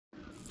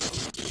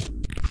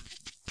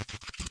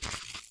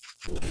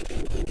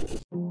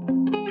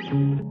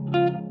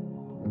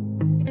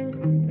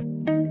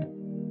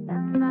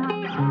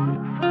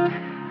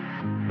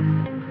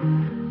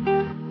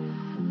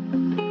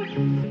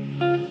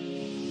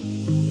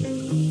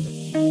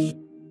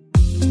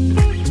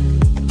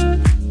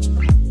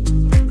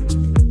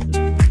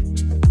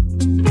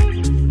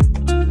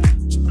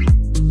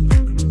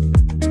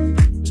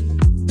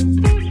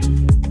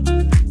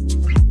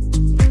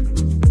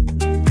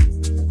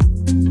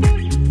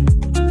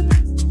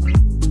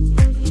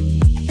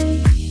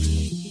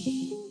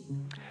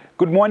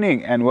Good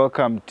morning and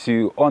welcome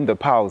to On the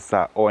Pulse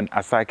on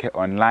Asake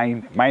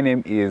Online. My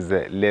name is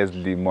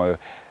Lesley Moyo.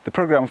 The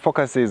program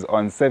focuses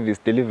on service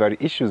delivery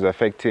issues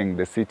affecting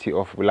the city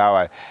of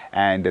Bulawayo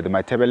and the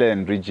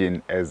Matabeleland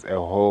region as a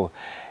whole.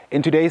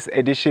 In today's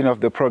edition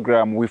of the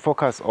program, we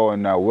focus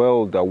on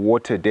World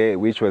Water Day,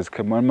 which was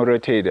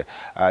commemorated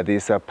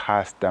this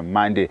past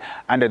Monday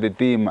under the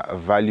theme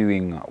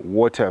Valuing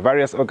Water.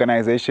 Various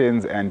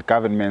organizations and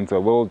governments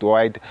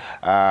worldwide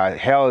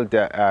held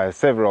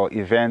several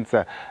events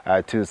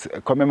to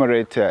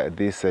commemorate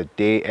this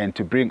day and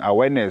to bring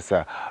awareness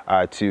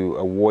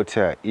to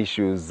water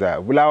issues.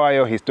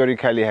 Bulawayo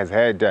historically has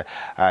had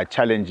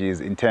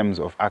challenges in terms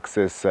of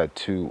access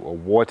to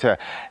water,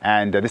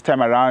 and this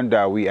time around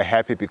we are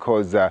happy because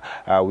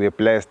we are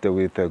blessed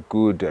with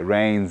good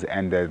rains,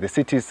 and the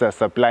city's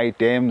supply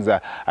dams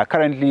are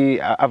currently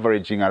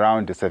averaging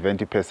around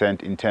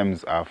 70% in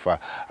terms of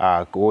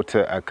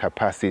water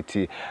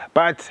capacity.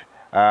 But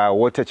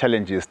water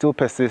challenges still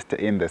persist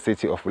in the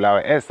city of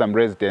Bulawayo, as some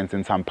residents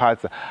in some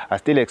parts are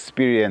still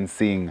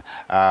experiencing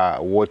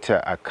water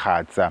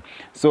cuts.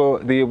 So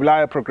the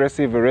Bulawayo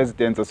Progressive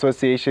Residents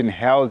Association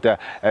held a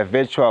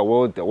virtual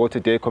World Water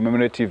Day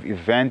commemorative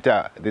event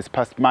this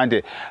past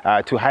Monday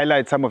to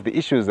highlight some of the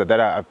issues that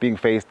are being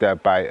faced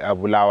by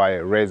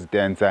Bulawayo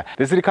residents.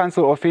 The City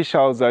Council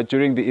officials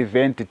during the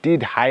event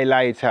did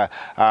highlight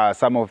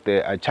some of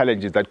the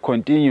challenges that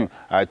continue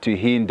to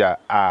hinder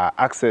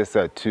access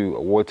to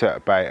water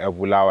by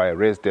Bulawayo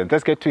residents.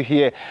 Let's get to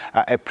hear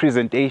a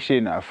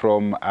presentation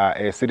from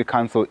a City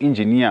Council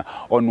engineer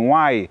on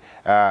why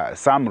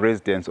some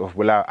residents of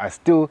Bulawayo are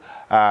still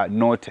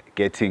not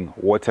getting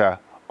water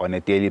on a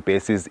daily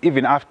basis,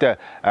 even after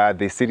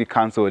the City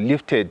Council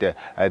lifted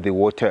the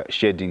water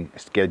shedding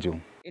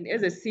schedule. And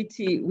as a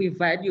city, we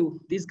value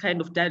these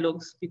kind of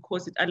dialogues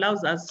because it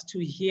allows us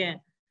to hear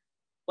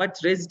what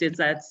residents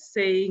are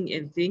saying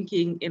and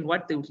thinking and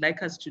what they would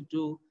like us to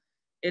do.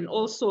 And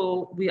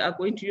also, we are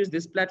going to use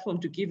this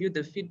platform to give you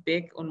the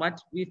feedback on what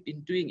we've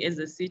been doing as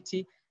a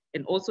city,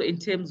 and also in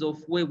terms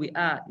of where we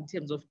are in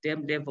terms of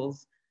dam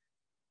levels.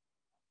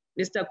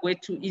 Mr.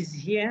 Gwetu is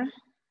here.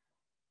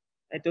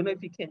 I don't know if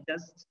he can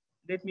just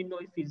let me know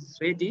if he's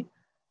ready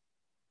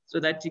so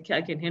that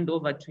I can hand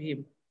over to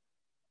him.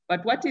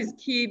 But what is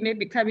key,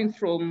 maybe coming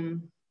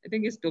from, I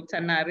think it's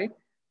Dr. Nare,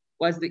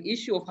 was the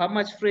issue of how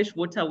much fresh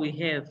water we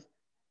have.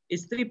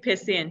 It's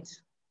 3%,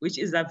 which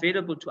is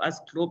available to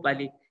us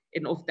globally.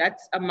 And of that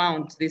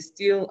amount, there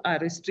still are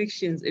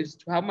restrictions as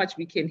to how much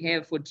we can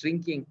have for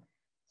drinking.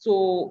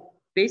 So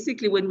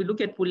basically, when we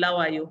look at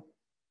Bulawayo,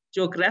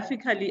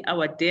 geographically,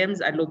 our dams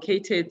are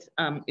located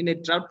in a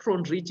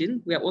drought-prone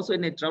region. We are also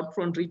in a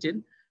drought-prone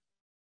region,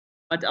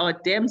 but our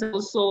dams are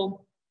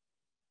also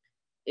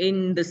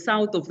in the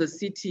south of the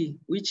city,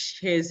 which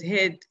has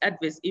had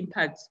adverse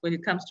impacts when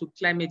it comes to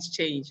climate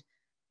change.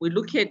 We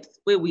look at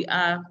where we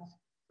are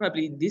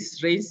probably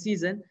this rain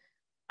season,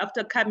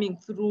 after coming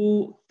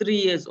through 3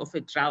 years of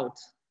a drought.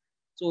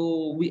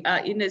 So we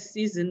are in a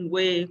season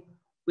where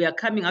we are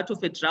coming out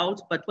of a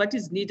drought, but what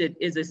is needed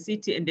as a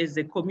city and as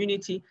a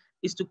community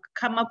is to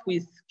come up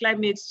with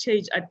climate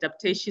change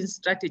adaptation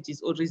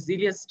strategies or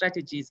resilience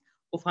strategies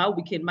of how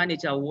we can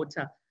manage our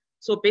water.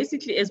 So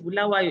basically, as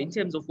Bulawayo, in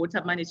terms of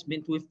water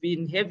management, we've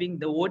been having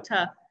the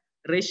water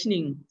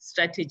rationing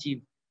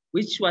strategy,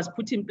 which was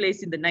put in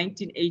place in the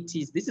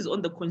 1980s. This is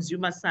on the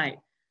consumer side,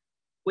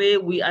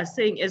 where we are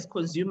saying as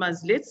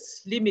consumers,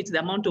 let's limit the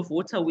amount of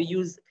water we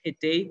use per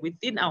day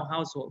within our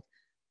household.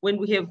 When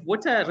we have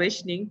water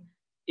rationing,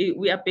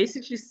 we are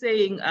basically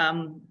saying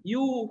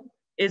you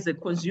as a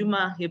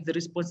consumer have the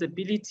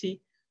responsibility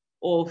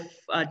of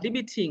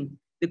limiting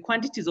the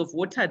quantities of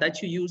water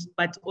that you use,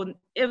 but on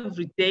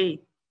every day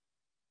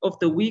of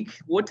the week,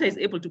 water is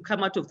able to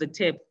come out of the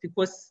tap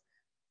because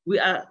we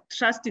are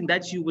trusting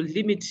that you will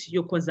limit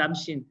your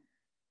consumption.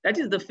 That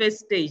is the first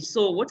stage.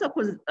 So water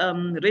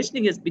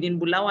rationing has been in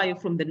Bulawayo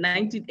from the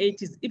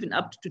 1980s, even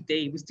up to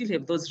today. We still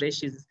have those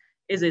rations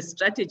as a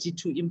strategy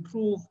to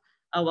improve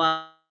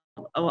our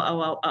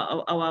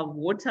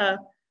water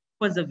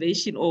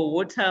conservation or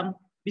water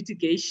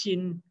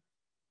mitigation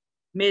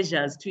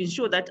measures to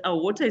ensure that our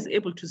water is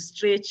able to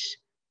stretch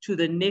to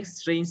the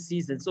next rain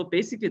season. So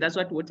basically, that's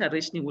what water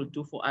rationing will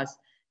do for us.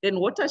 Then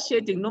water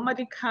shedding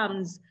normally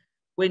comes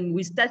when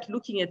we start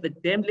looking at the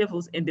dam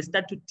levels and they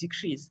start to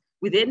decrease.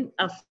 We then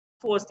are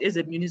forced as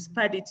a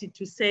municipality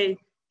to say,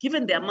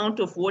 given the amount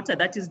of water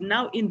that is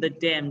now in the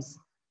dams,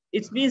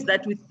 it means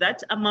that with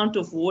that amount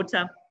of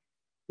water,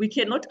 we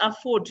cannot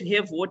afford to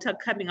have water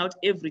coming out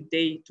every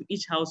day to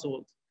each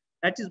household.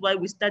 That is why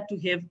we start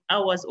to have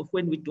hours of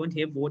when we don't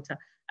have water.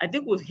 I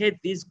think we've had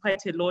this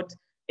quite a lot,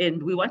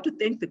 and we want to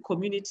thank the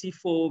community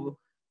for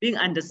being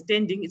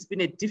understanding. It's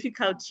been a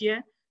difficult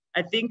year.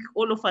 I think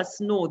all of us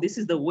know this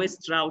is the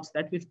worst drought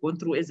that we've gone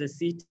through as a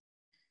city.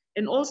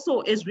 And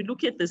also, as we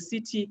look at the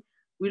city,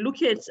 we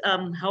look at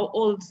how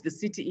old the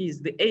city is,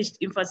 the aged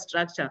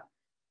infrastructure.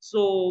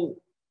 So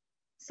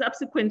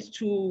subsequent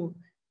to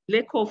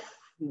lack of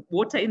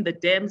water in the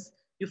dams,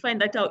 you find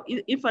that our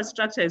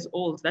infrastructure is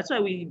old. That's why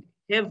we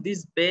have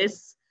these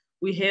bursts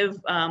We have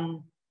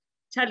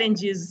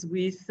challenges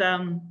with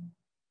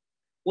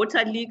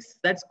water leaks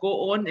that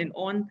go on and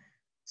on.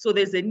 So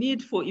there's a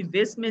need for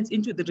investments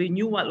into the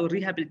renewal or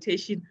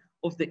rehabilitation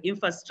of the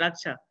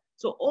infrastructure.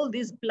 So all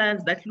these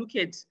plans that look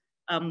at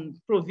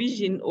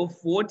provision of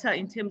water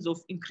in terms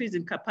of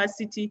increasing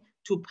capacity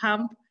to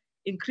pump,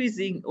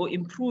 increasing or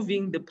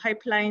improving the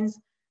pipelines,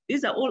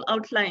 these are all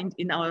outlined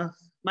in our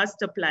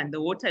master plan,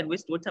 the water and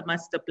wastewater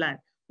master plan,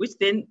 which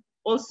then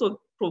also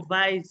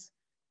provides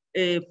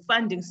a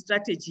funding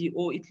strategy,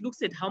 or it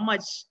looks at how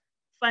much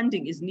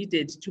funding is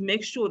needed to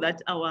make sure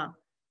that our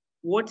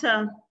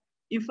water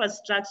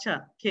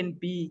infrastructure can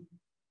be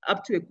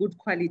up to a good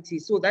quality.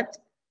 So that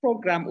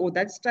program or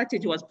that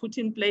strategy was put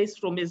in place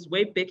from as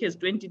way back as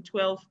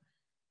 2012.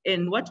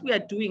 And what we are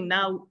doing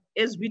now,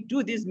 as we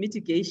do these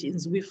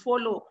mitigations, we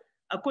follow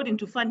according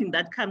to funding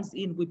that comes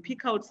in, we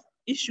pick out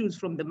issues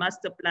from the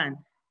master plan,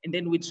 and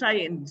then we try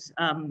and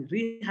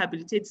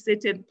rehabilitate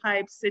certain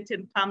pipes,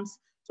 certain pumps,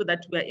 so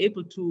that we're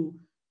able to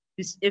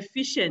be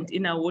efficient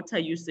in our water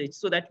usage,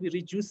 so that we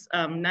reduce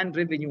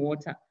non-revenue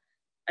water.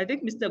 I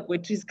think Mr.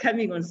 Gwetri is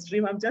coming on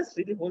stream. I'm just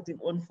really holding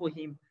on for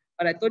him,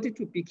 but I thought it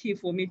would be key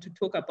for me to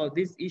talk about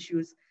these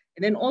issues.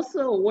 And then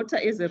also water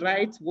is a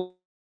right,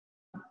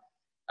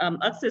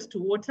 access to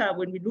water.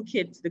 When we look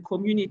at the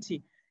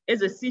community,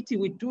 as a city,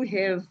 we do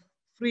have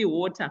free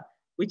water,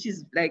 which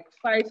is like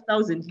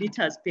 5,000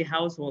 liters per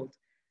household.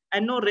 I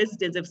know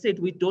residents have said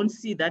we don't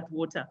see that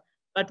water,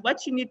 but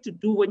what you need to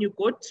do when you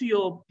go to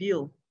your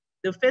bill,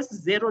 the first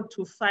 0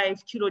 to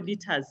 5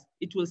 kiloliters,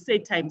 it will say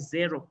times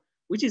 0,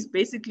 which is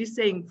basically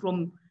saying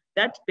from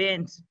that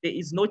band, there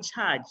is no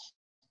charge.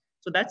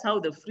 So that's how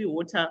the free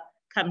water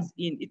comes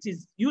in. It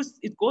is used,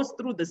 it goes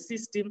through the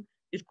system,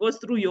 it goes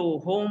through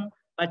your home,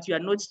 but you are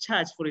not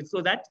charged for it.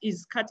 So that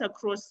is cut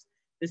across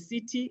the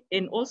city.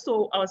 And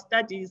also our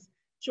studies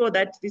show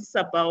that this is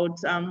about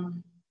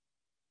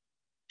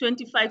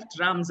 25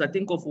 drums, I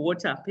think, of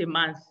water per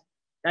month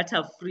that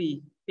are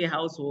free per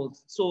household.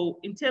 So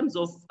in terms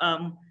of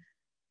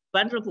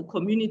vulnerable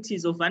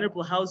communities or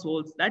vulnerable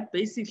households, that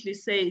basically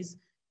says,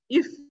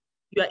 if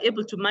you are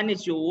able to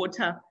manage your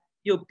water,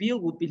 your bill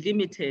will be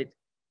limited.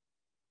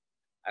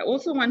 I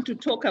also want to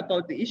talk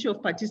about the issue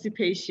of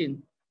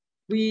participation.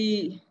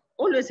 We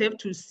always have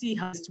to see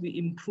how we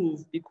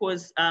improve,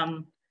 because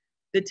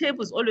the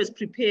table is always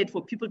prepared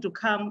for people to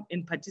come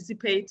and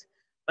participate,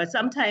 but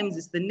sometimes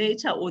it's the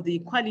nature or the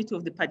quality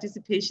of the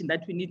participation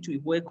that we need to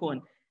work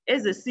on.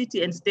 As a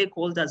city and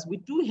stakeholders, we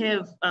do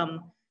have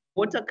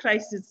water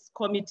crisis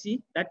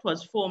committee that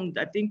was formed,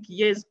 I think,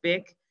 years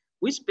back,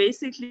 which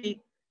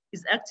basically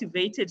is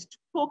activated to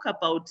talk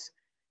about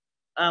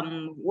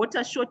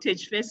water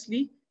shortage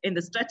firstly, and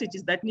the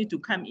strategies that need to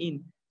come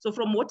in. So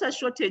from water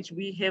shortage,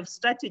 we have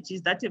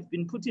strategies that have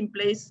been put in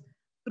place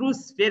through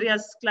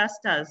various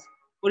clusters.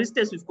 For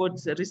instance, we've got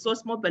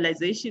resource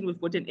mobilization, we've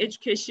got an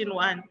education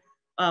one,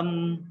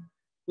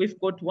 we've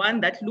got one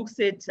that looks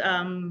at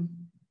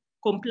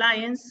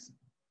compliance,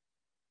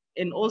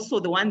 and also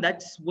the one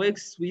that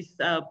works with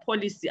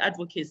policy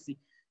advocacy.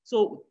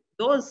 So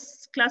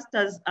those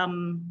clusters are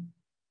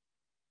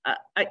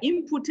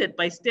inputted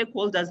by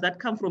stakeholders that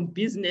come from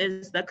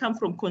business, that come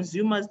from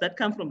consumers, that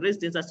come from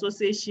residents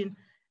association,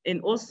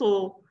 and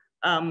also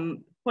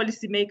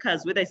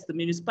policymakers, whether it's the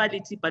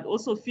municipality, but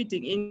also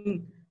fitting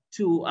in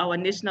to our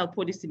national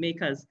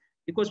policymakers.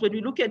 Because when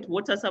we look at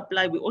water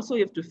supply, we also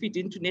have to fit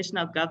into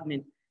national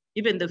government,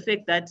 given the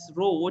fact that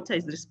raw water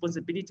is the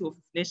responsibility of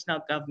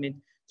national government.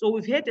 So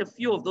we've had a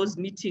few of those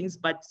meetings,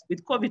 but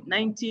with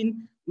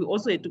COVID-19, we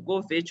also had to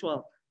go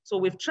virtual. So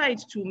we've tried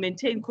to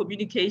maintain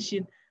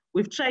communication.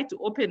 We've tried to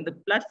open the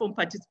platform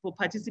for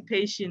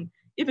participation.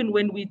 Even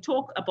when we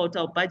talk about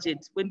our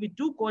budget, when we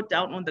do go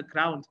down on the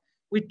ground,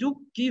 we do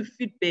give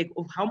feedback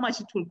of how much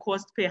it will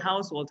cost per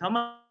household, how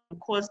much it will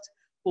cost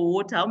for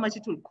water, how much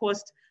it will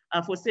cost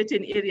for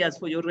certain areas,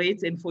 for your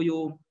rates and for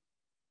your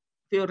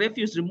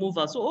refuse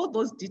removal. So all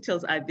those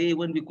details are there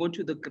when we go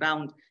to the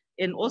ground.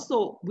 And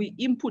also we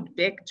input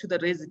back to the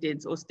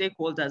residents or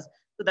stakeholders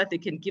so that they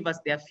can give us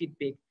their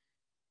feedback.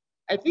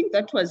 I think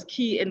that was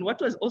key. And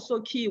what was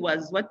also key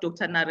was what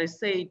Dr. Nare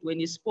said when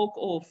he spoke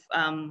of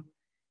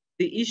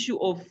the issue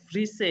of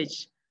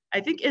research.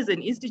 I think as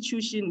an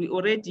institution, we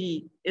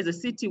already, as a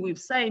city, we've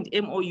signed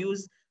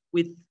MOUs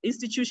with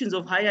institutions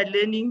of higher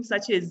learning,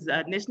 such as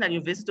National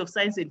University of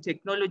Science and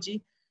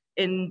Technology.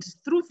 And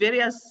through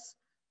various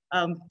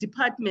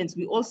departments,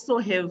 we also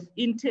have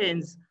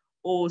interns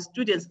or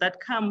students that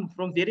come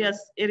from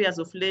various areas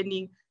of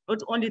learning,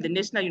 not only the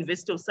National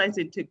University of Science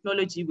and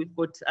Technology, we've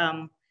got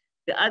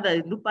the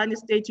other Lupane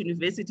State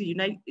University,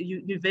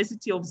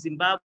 University of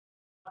Zimbabwe,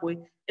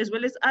 as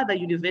well as other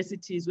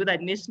universities, whether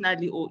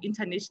nationally or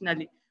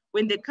internationally.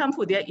 When they come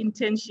for their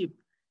internship,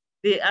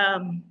 they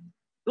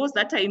those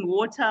that are in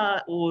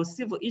water or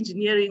civil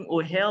engineering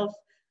or health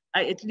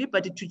are at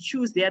liberty to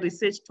choose their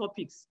research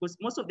topics, because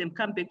most of them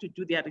come back to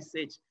do their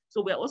research.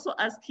 So we're also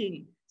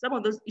asking some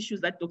of those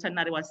issues that Dr.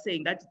 Nare was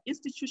saying, that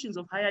institutions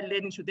of higher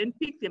learning should then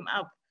pick them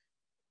up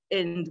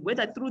and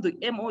whether through the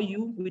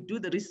MOU, we do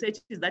the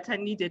researches that are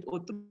needed or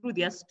through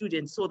their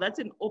students. So that's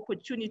an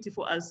opportunity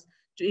for us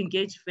to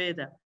engage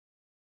further.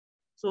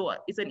 So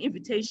it's an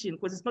invitation,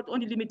 because it's not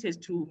only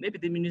limited to maybe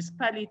the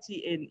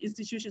municipality and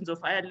institutions of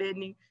higher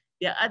learning.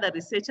 There are other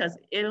researchers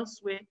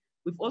elsewhere.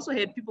 We've also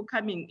had people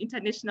coming,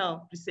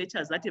 international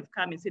researchers that have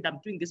come and said, I'm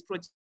doing this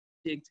project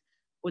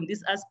on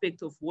this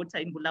aspect of water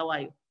in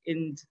Bulawayo.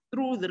 And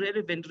through the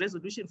relevant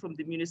resolution from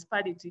the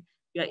municipality,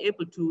 we are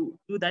able to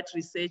do that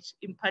research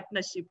in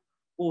partnership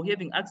or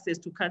having access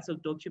to council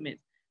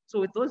documents.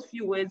 So with those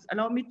few words,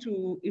 allow me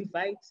to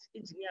invite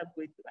Engineer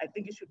Gwetu. I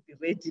think you should be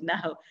ready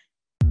now.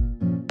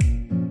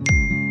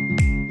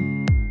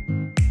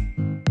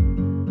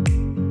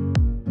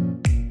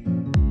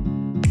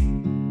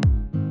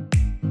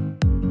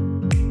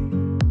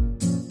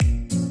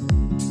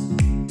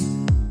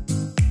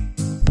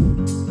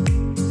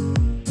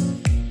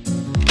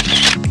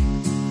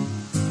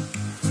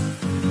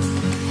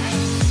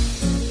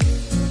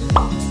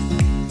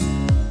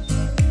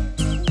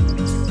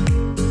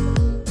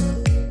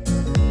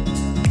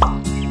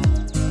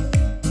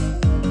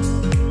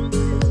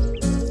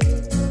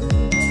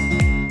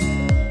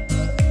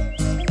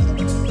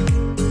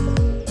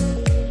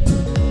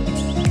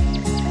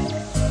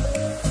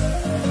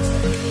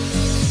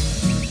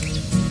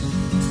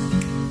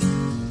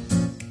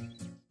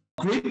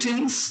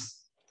 Greetings.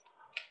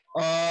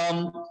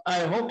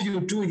 I hope you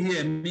do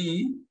hear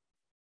me.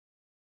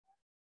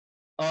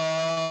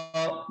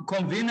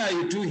 Convener,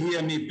 you do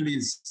hear me,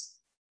 please.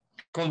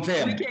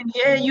 Confirm. We can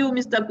hear you,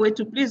 Mr.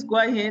 Gwetu. Please go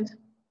ahead.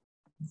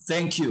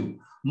 Thank you.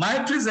 My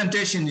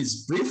presentation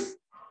is brief.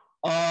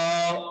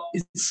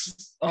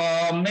 It's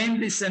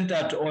mainly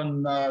centered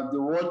on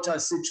the water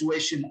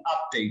situation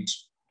update.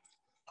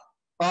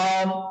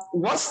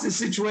 What's the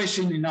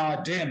situation in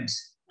our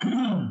dams?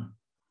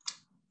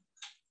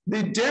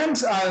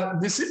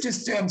 The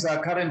city's dams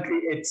are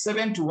currently at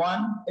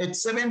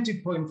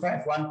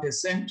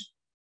 70.51%.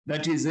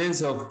 That is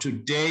as of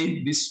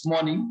today, this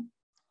morning.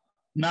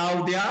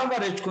 Now, the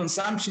average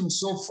consumption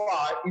so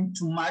far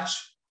into March,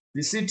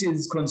 the city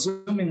is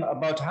consuming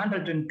about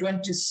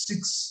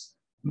 126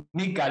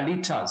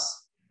 megaliters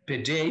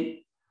per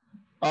day.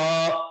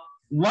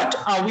 What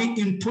are we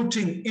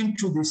inputting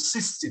into the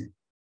system?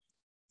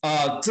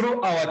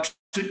 Through our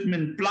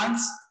treatment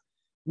plants,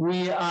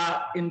 we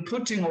are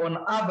inputting on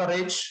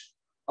average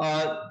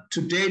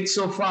to date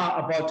so far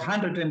about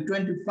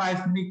 125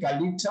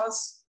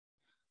 megaliters.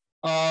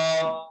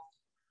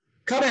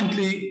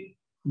 Currently,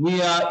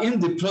 we are in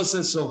the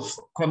process of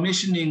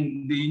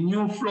commissioning the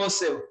new flow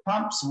cell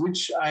pumps,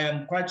 which I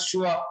am quite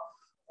sure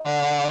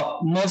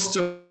most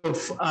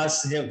of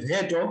us have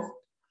heard of.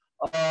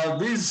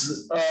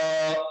 These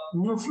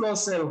new flow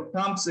cell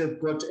pumps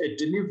have got a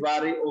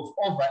delivery of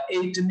over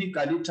 80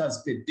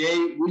 megaliters per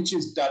day, which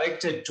is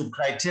directed to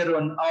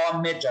Criterion,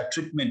 our major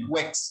treatment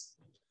works.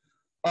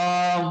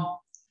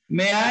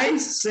 May I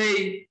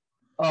say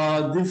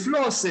the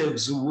flow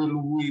cells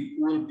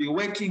will be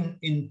working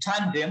in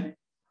tandem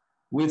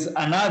with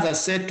another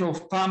set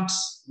of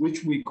pumps,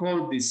 which we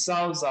call the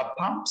Salsa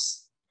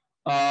pumps,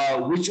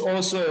 which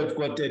also have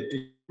got a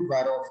delivery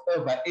of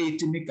over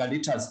 80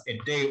 megaliters a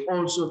day,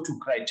 also to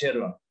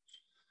Criterion.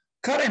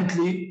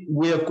 Currently,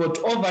 we have got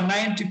over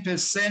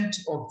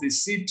 90% of the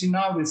city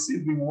now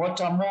receiving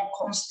water more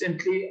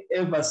constantly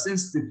ever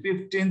since the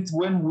 15th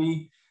when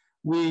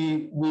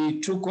we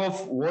took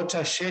off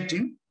water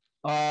shedding.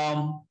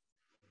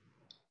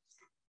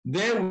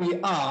 There we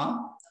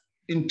are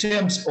in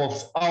terms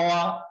of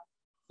our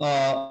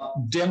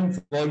dam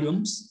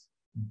volumes,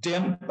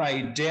 dam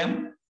by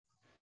dam.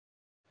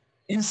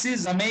 In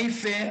Caesar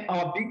Mayfair,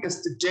 our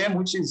biggest dam,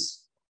 which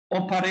is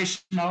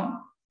operational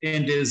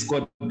and has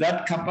got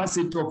that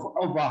capacity of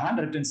over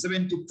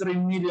 173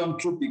 million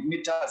cubic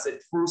meters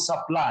at full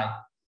supply,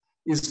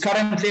 is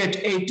currently at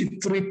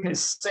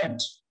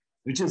 83%,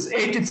 which is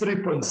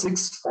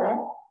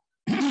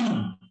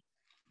 83.64.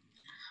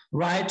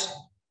 Right?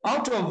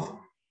 Out of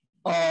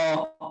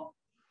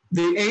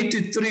the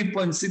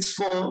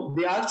 83.64,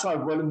 the actual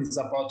volume is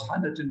about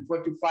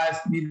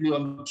 145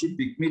 million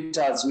cubic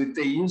meters with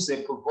a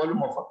usable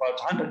volume of about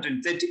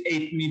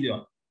 138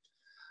 million.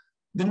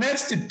 The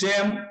next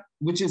dam,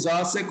 which is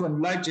our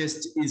second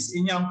largest, is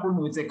Inyankun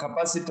with a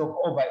capacity of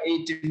over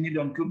 80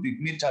 million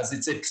cubic meters.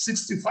 It's at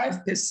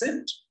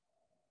 65%.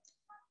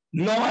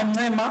 Lower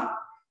Nema,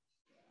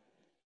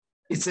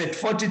 it's at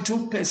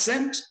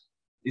 42%.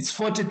 It's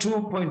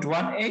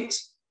 42.18.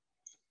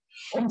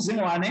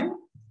 Umzingwane,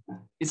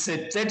 it's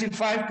at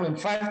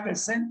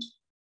 35.5%.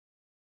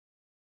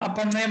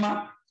 Upper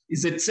Nema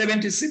is at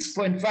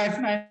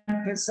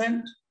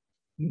 76.59%.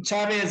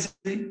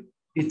 Mchabezi,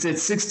 it's at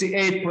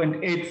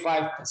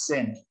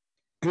 68.85%.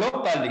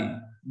 Globally,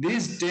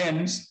 these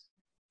dams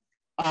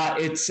are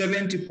at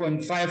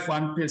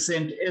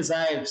 70.51%, as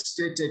I have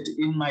stated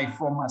in my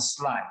former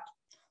slide.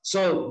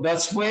 So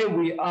that's where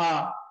we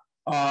are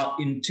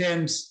in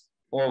terms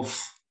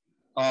of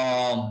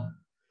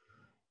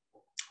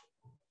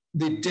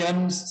the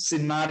dam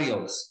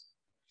scenarios,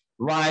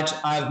 Right,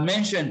 I've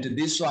mentioned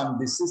this one,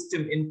 the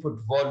system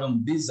input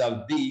volume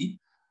vis-a-vis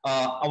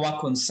our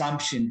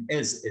consumption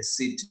as a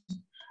city.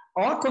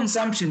 Our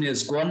consumption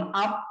has gone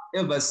up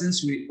ever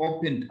since we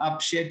opened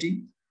up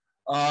shedding.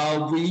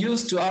 We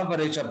used to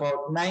average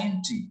about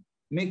 90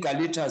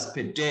 megaliters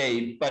per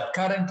day, but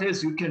currently,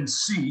 as you can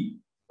see,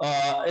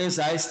 as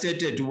I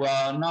stated, we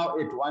are now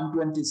at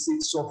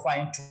 126, so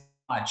fine too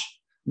much.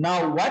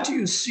 Now, what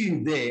you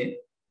see there,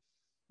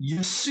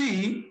 you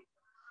see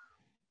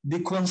the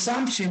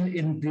consumption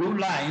in blue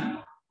line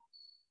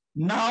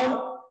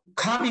now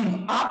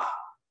coming up,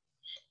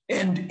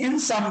 and in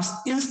some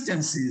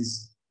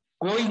instances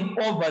going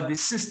over the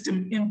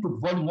system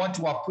input volume, what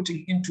we are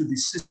putting into the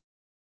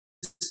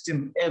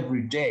system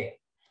every day.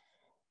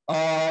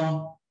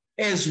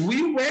 As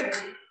we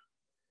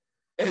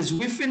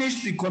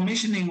finish the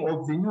commissioning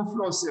of the new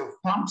flow cell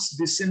pumps,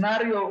 the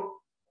scenario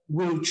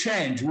will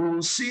change. We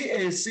will see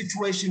a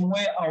situation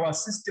where our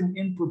system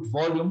input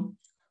volume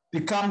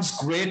becomes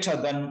greater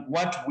than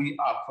what we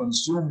are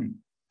consuming.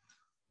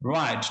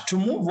 Right, to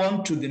move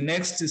on to the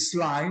next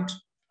slide,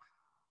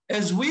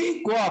 as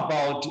we go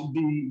about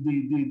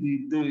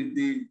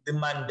the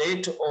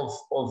mandate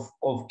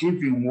of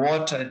giving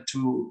water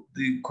to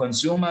the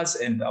consumers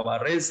and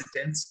our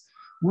residents,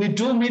 we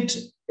do meet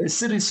a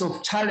series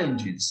of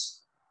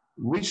challenges,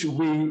 which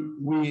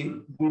we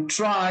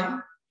try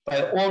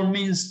by all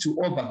means to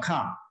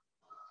overcome.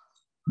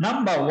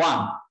 Number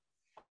one,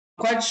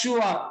 quite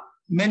sure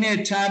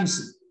many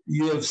times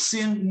you have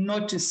seen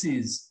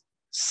notices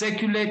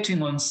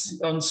circulating on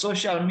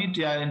social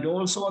media and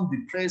also on the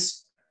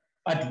press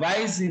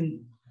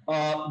advising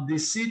the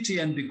city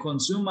and the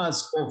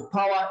consumers of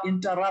power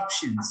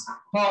interruptions,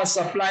 power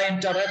supply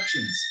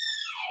interruptions.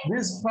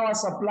 These power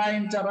supply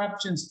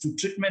interruptions to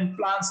treatment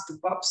plants, to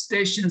pump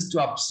stations,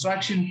 to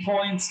abstraction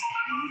points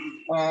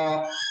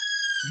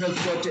have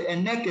got a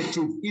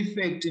negative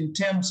effect in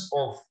terms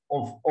of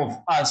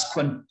us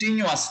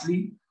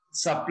continuously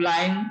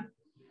supplying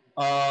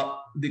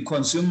the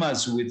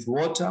consumers with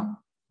water.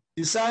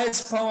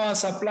 Besides power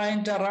supply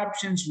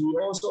interruptions, we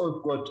also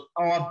have got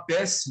our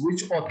bursts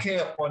which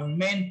occur on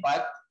main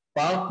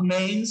bulk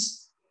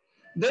mains.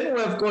 Then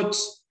we've got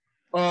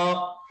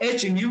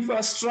aging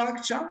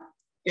infrastructure,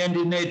 and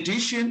in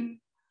addition,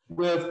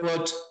 we've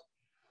got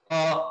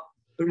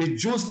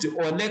reduced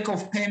or lack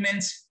of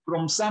payments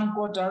from some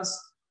quarters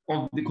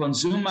of the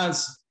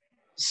consumers.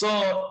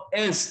 So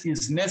as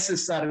is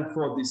necessary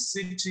for the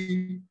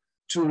city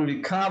to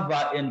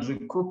recover and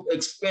recoup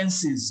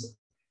expenses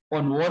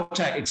on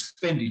water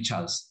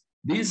expenditures.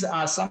 These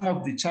are some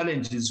of the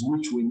challenges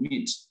which we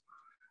meet.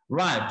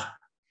 Right,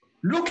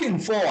 looking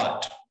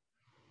forward,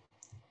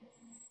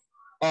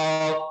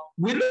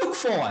 we look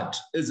forward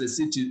as a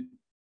city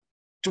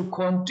to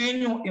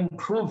continue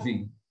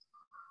improving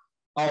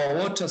our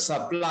water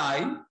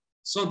supply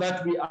so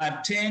that we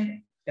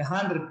attain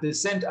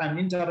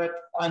 100%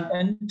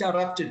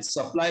 uninterrupted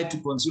supply to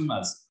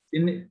consumers,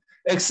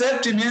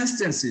 except in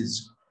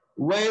instances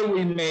where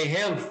we may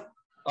have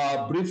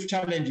brief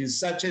challenges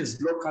such as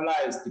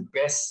localized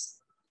bursts.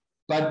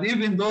 But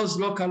even those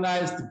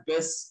localized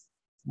bursts,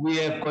 we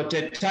have got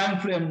a time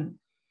frame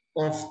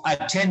of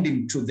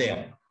attending to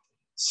them.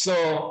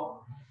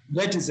 So,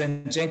 ladies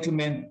and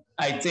gentlemen,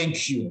 I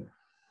thank you.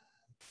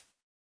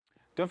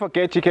 Don't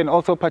forget, you can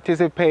also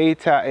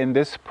participate in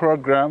this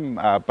program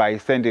by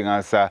sending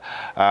us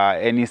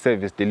any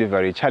service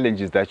delivery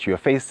challenges that you're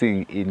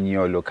facing in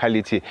your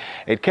locality.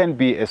 It can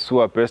be a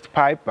sewer burst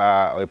pipe,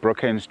 a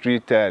broken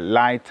street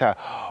light,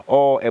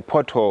 or a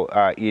pothole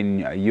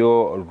in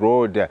your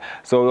road.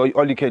 So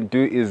all you can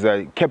do is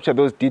capture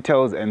those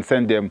details and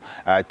send them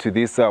to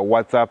this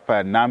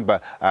WhatsApp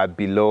number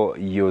below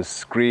your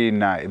screen.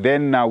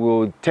 Then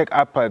we'll take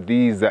up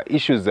these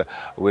issues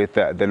with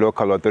the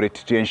local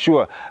authority to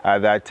ensure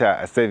that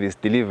service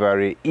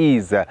delivery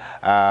is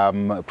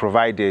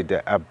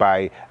provided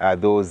by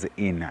those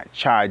in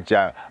charge.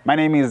 My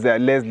name is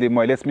Lesley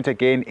Moyo. Let's meet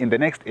again in the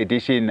next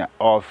edition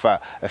of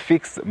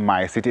Fix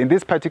My City. In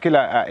this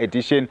particular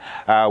edition,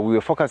 we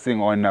were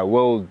focusing on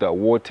World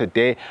Water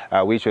Day,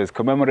 which was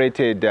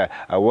commemorated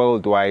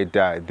worldwide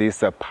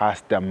this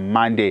past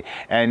Monday.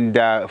 And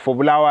for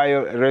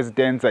Bulawayo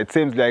residents, it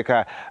seems like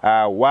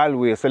while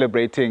we are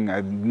celebrating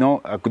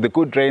the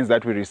good rains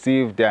that we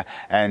received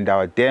and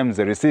our dams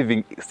are receiving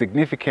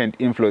significant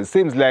inflow, it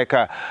seems like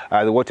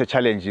the water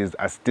challenges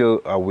are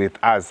still with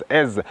us,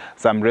 as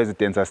some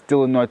residents are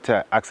still not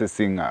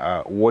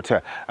accessing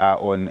water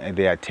on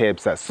their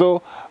taps.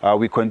 So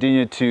we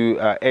continue to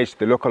urge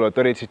the local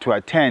authority to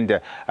attend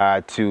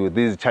to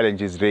these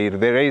challenges. They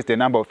raised a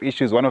number of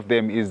issues. One of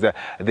them is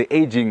the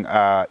aging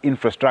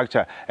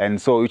infrastructure, and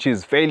so which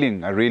is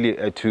failing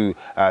really to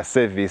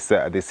service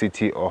the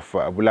city of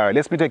Bulawayo.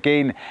 Let's meet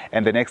again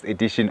in the next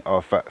edition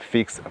of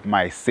Fix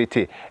My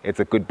City.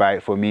 It's a goodbye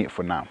for me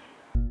for now.